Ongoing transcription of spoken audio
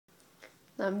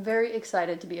I'm very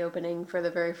excited to be opening for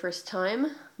the very first time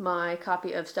my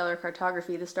copy of Stellar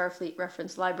Cartography, the Starfleet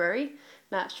Reference Library,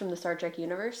 Maps from the Star Trek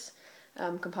Universe,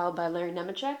 compiled by Larry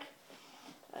Nemecek.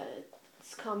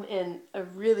 It's come in a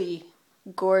really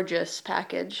gorgeous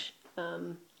package.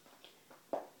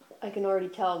 I can already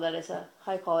tell that it's a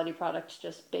high quality product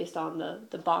just based on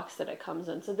the box that it comes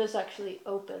in. So this actually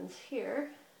opens here.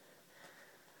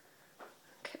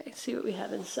 Okay, see what we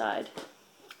have inside.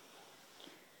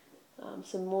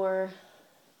 Some more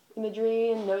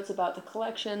imagery and notes about the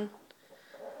collection.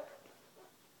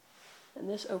 And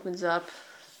this opens up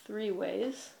 3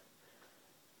 ways.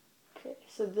 Okay,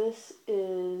 so this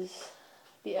is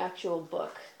the actual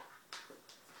book.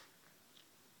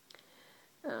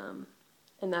 And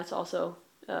that's also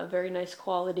very nice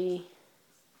quality,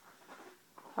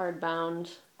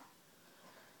 hardbound.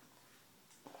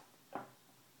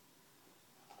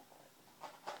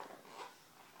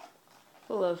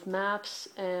 Full of maps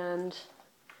and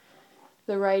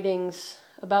the writings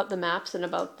about the maps and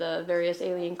about the various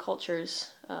alien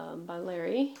cultures by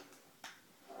Larry.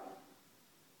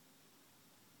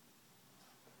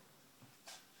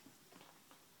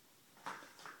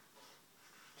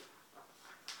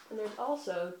 And there's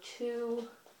also 2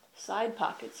 side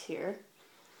pockets here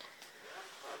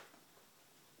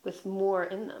with more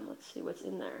in them. Let's see what's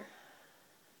in there.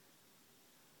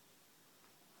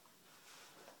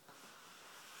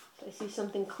 I see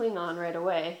something Klingon right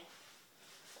away.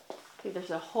 Okay,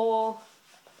 there's a whole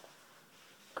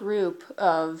group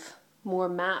of more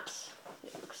maps,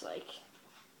 it looks like.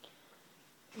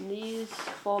 And these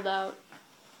fold out.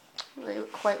 They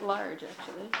look quite large,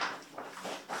 actually.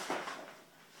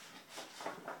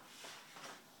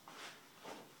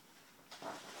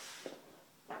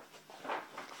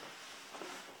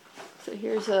 So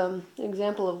here's an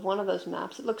example of one of those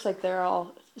maps. It looks like they're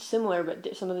all similar,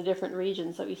 but some of the different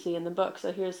regions that we see in the book.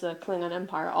 So here's the Klingon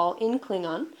Empire, all in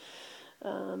Klingon.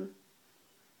 And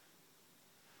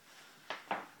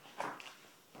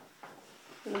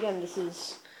again, this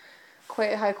is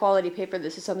quite high quality paper.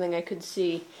 This is something I could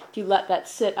see if you let that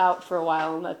sit out for a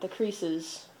while and let the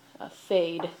creases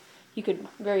fade. You could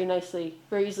very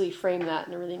easily frame that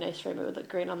in a really nice frame. It would look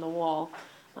great on the wall.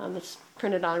 It's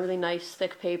printed on really nice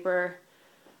thick paper.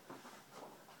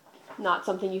 Not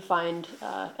something you find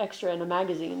extra in a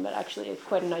magazine, but actually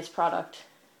quite a nice product.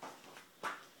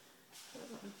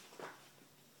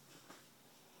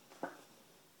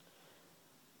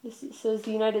 This says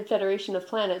the United Federation of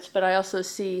Planets, but I also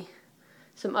see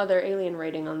some other alien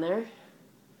writing on there.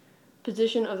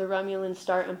 Position of the Romulan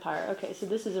Star Empire. Okay, so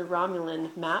this is a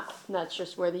Romulan map, and that's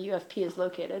just where the UFP is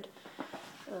located.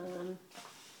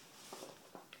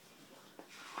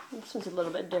 This one's a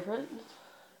little bit different.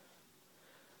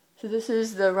 So this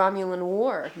is the Romulan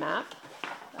War map,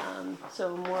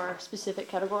 so a more specific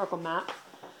categorical map,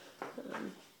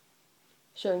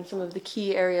 showing some of the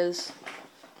key areas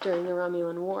during the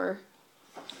Romulan War,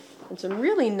 and some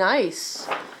really nice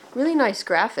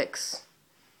graphics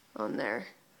on there.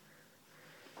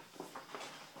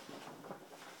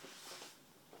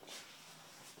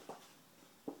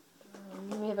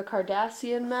 We have a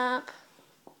Cardassian map.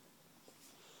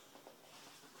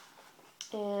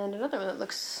 And another one that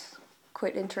looks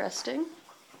quite interesting.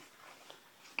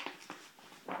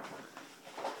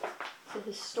 It's a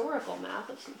historical map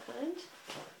of some kind.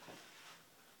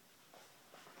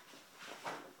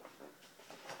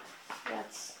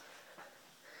 That's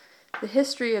the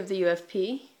history of the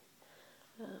UFP,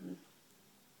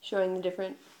 showing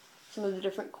some of the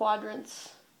different quadrants,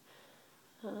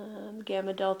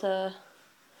 Gamma, Delta,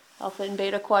 Alpha, and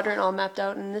Beta quadrant all mapped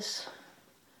out in this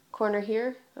corner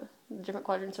here. The different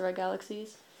quadrants of our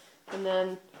galaxies, and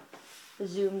then the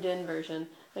zoomed in version.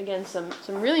 Again, some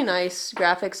really nice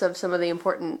graphics of some of the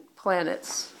important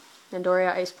planets.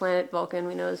 Andoria, ice planet. Vulcan,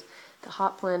 we know, is the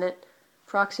hot planet.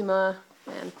 Proxima,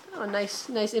 and a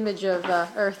nice image of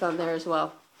Earth on there as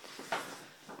well.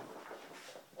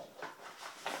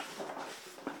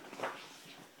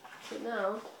 So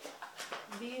now,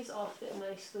 these all fit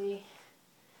nicely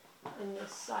in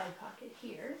this side pocket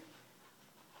here.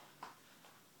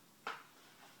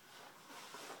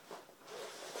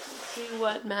 See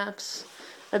what maps.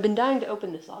 I've been dying to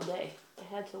open this all day.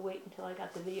 I had to wait until I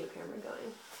got the video camera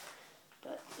going.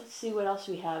 But let's see what else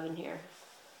we have in here.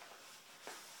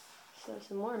 So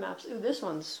some more maps. Ooh, this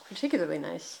one's particularly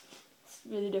nice. It's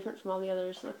really different from all the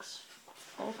others. Looks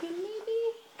Vulcan,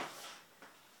 maybe?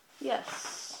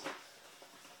 Yes.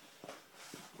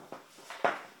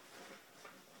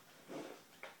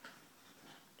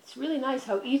 It's really nice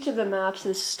how each of the maps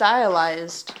is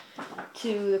stylized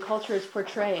to the culture it's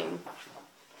portraying.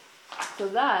 So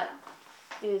that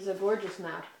is a gorgeous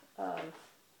map of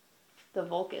the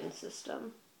Vulcan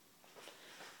system.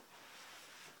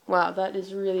 Wow, that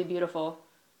is really beautiful.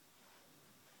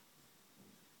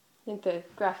 I think the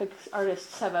graphics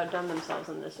artists have outdone themselves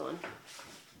in this one.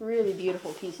 Really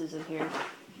beautiful pieces in here.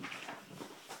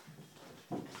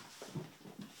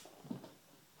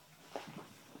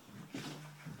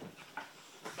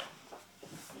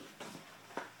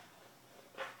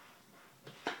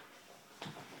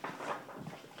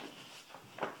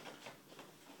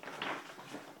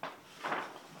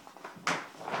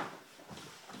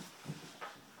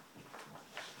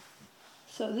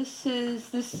 So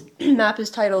this map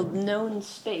is titled Known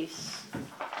Space.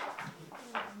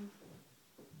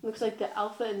 Looks like the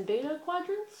alpha and beta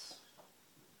quadrants.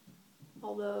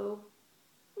 Although,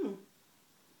 I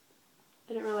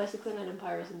didn't realize the Klingon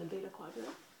Empire is in the beta quadrant.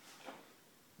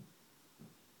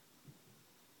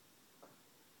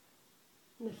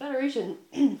 And the Federation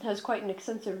has quite an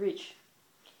extensive reach.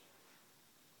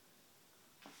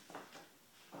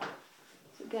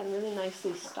 So again, really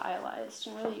nicely stylized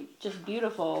and really just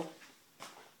beautiful.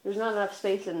 There's not enough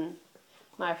space in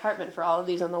my apartment for all of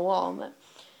these on the wall, but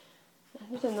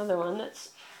there's another one that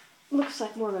looks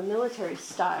like more of a military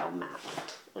style map.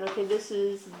 And okay, this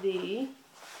is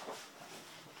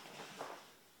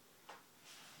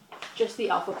just the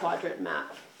alpha quadrant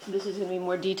map. So this is going to be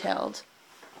more detailed.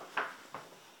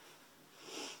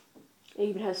 It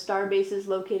even has star bases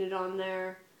located on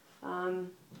there,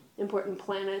 important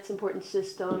planets, important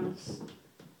systems,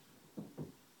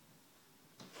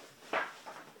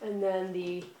 and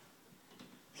then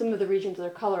some of the regions are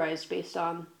colorized based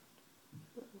on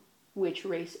which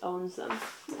race owns them.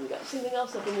 We've got something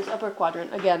else up in this upper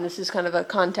quadrant. Again, this is kind of a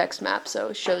context map, so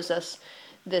it shows us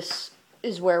this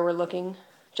is where we're looking,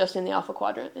 just in the alpha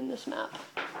quadrant in this map.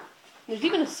 There's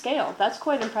even a scale. That's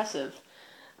quite impressive.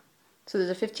 So there's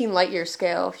a 15 light year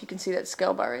scale, if you can see that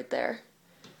scale bar right there.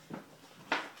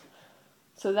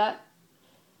 So that,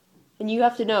 and you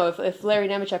have to know, if Larry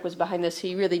Nemecek was behind this,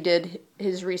 he really did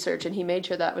his research and he made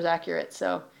sure that was accurate.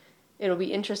 So it'll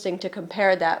be interesting to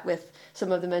compare that with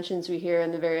some of the mentions we hear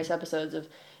in the various episodes of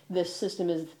this system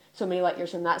is so many light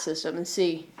years from that system and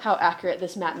see how accurate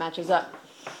this map matches up.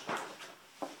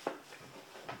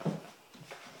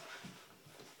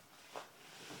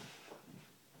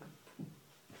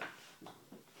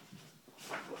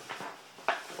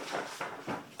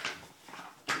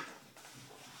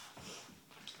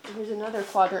 Here's another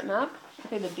quadrant map.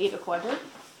 Okay, the beta quadrant.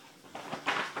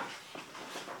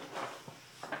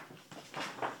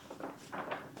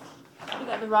 We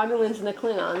got the Romulans and the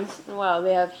Klingons. Wow,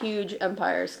 they have huge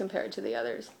empires compared to the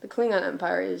others. The Klingon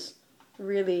Empire is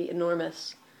really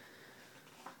enormous.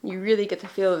 You really get the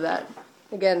feel of that.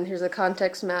 Again, here's a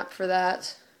context map for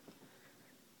that.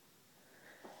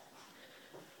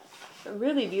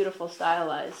 Really beautiful,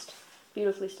 stylized.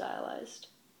 Beautifully stylized.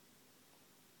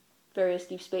 Various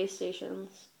deep space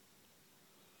stations.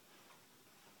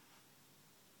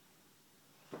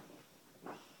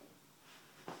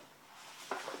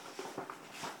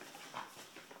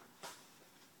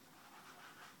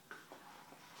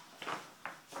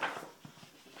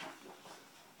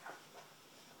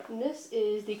 And this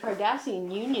is the Cardassian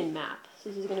Union map. So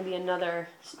this is going to be another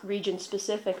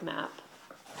region-specific map.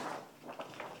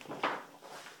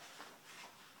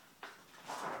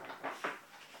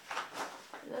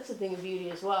 That's a thing of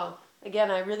beauty as well. Again,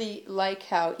 I really like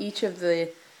how each of the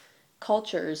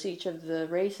cultures, each of the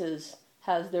races,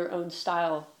 has their own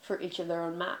style for each of their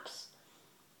own maps.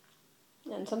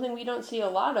 And something we don't see a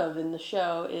lot of in the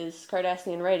show is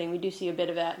Cardassian writing. We do see a bit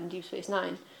of that in Deep Space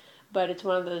Nine. But it's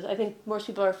one of those, I think most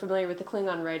people are familiar with the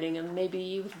Klingon writing, and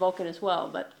maybe with Vulcan as well.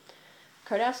 But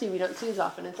Cardassian we don't see as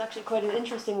often. It's actually quite an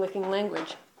interesting looking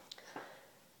language.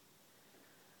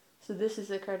 So this is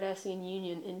the Cardassian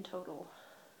Union in total.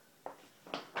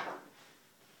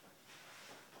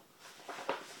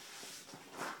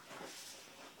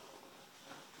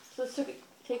 So let's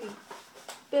take a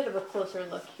bit of a closer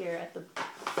look here at the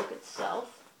book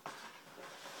itself.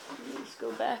 Let's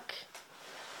go back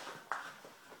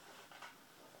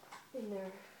in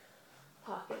their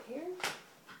pocket here.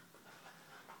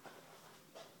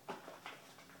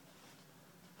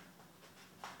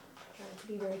 Trying to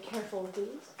be very careful with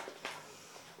these.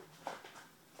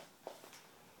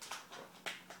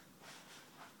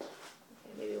 Okay,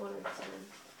 maybe one at a time.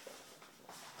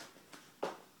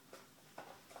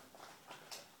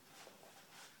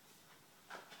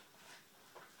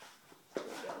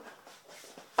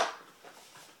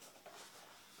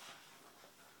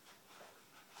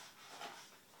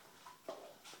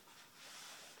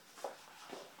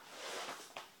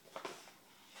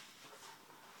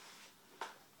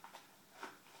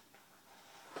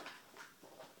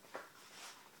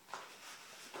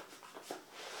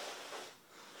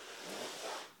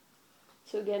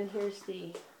 So again, here's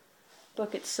the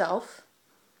book itself.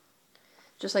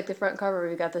 Just like the front cover,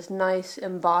 we've got this nice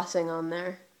embossing on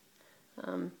there.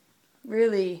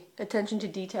 Really, attention to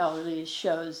detail really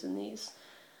shows in these.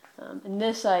 And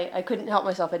this, I couldn't help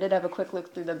myself. I did have a quick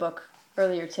look through the book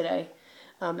earlier today,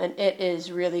 and it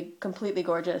is really completely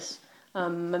gorgeous.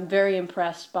 I'm very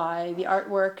impressed by the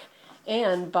artwork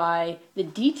and by the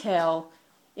detail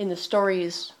in the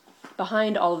stories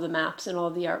behind all of the maps and all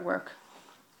of the artwork.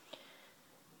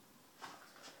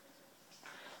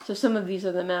 So some of these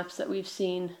are the maps that we've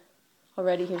seen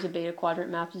already. Here's a beta quadrant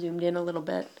map zoomed in a little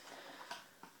bit.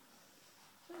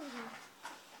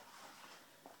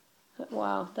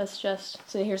 Wow, that's just,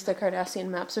 so here's the Cardassian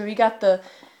map. So we have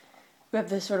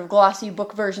the sort of glossy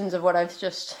book versions of what I've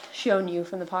just shown you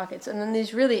from the pockets. And then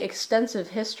these really extensive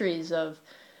histories of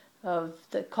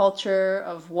the culture,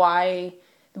 of why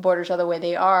the borders are the way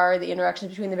they are, the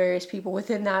interactions between the various people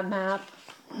within that map.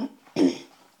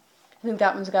 I think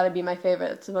that one's got to be my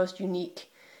favorite. It's the most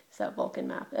unique. It's that Vulcan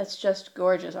map. That's just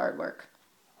gorgeous artwork.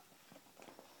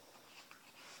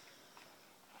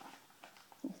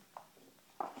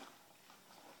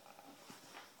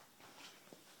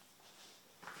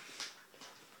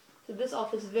 So this all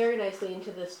fits very nicely into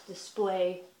this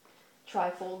display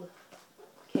trifold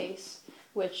case,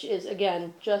 which is,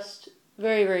 again, just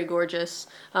very, very gorgeous.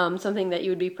 Something that you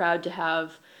would be proud to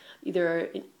have either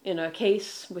in a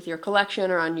case with your collection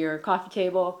or on your coffee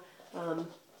table.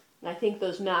 I think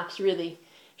those maps really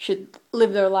should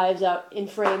live their lives out in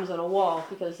frames on a wall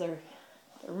because they're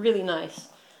really nice.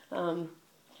 A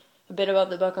bit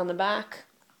about the book on the back.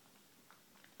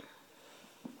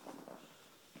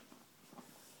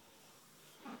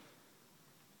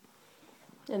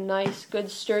 A nice, good,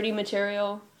 sturdy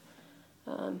material.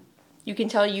 You can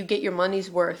tell you get your money's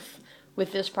worth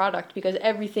with this product because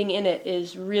everything in it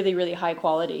is really, really high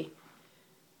quality.